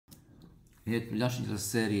Je tu ďalší diel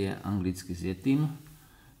série anglicky s Yetim.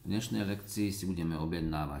 V dnešnej lekcii si budeme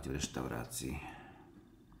objednávať v reštaurácii.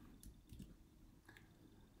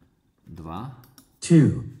 2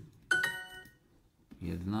 2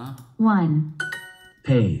 1 1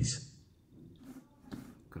 pays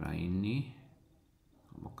krajiny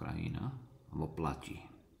alebo krajina alebo platí.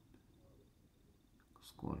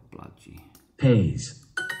 Skôr platí. pays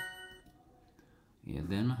 1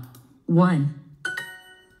 1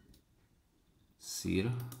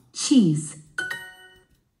 sír cheese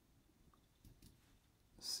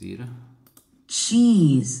sír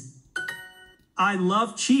cheese I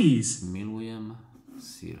love cheese. milujem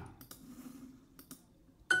sír.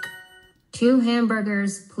 2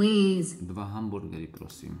 hamburgers please 2 hamburgery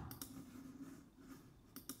prosím.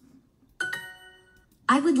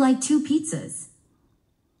 I would like 2 pizzas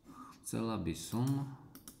Chcela by som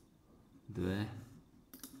 2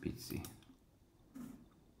 pici.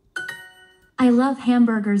 I love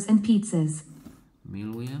hamburgers and pizzas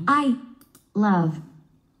Milujem I love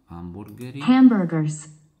hamburgery hamburgers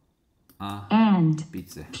a and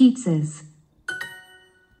pice. pizzas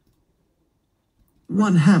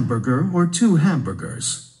 1 hamburger or 2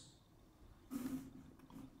 hamburgers?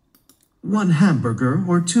 1 hamburger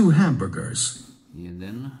or 2 hamburgers?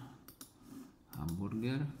 1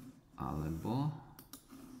 hamburger alebo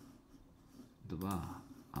 2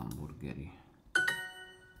 hamburgery.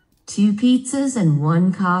 2 pizzas and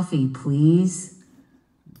 1 coffee please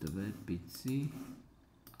 2 pici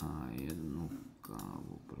a 1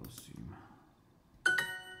 kávu, prosím.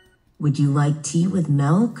 Would you like tea with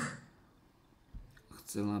milk?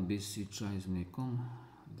 Chcela by si čaj s mliekom?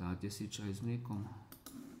 Dáte si čaj s mliekom?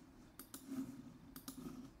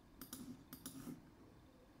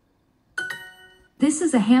 This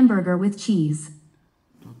is a hamburger with cheese.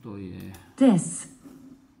 Toto je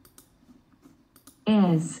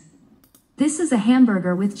This is a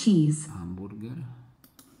hamburger with cheese. hamburger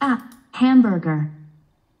A hamburger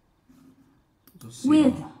so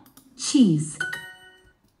with sírom. cheese.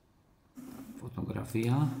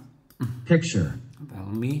 Fotografia Picture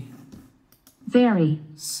veľmi Very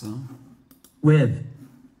s with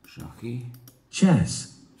šachy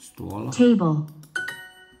chess. stôl. table.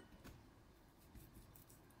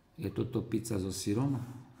 Je toto pizza so sírom?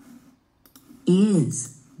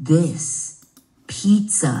 Is this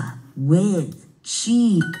pizza with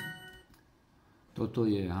cheese? Toto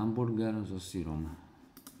je hamburger so sírom.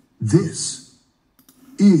 This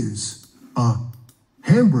is a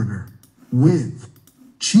hamburger with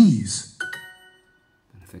cheese.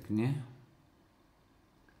 Perfektne.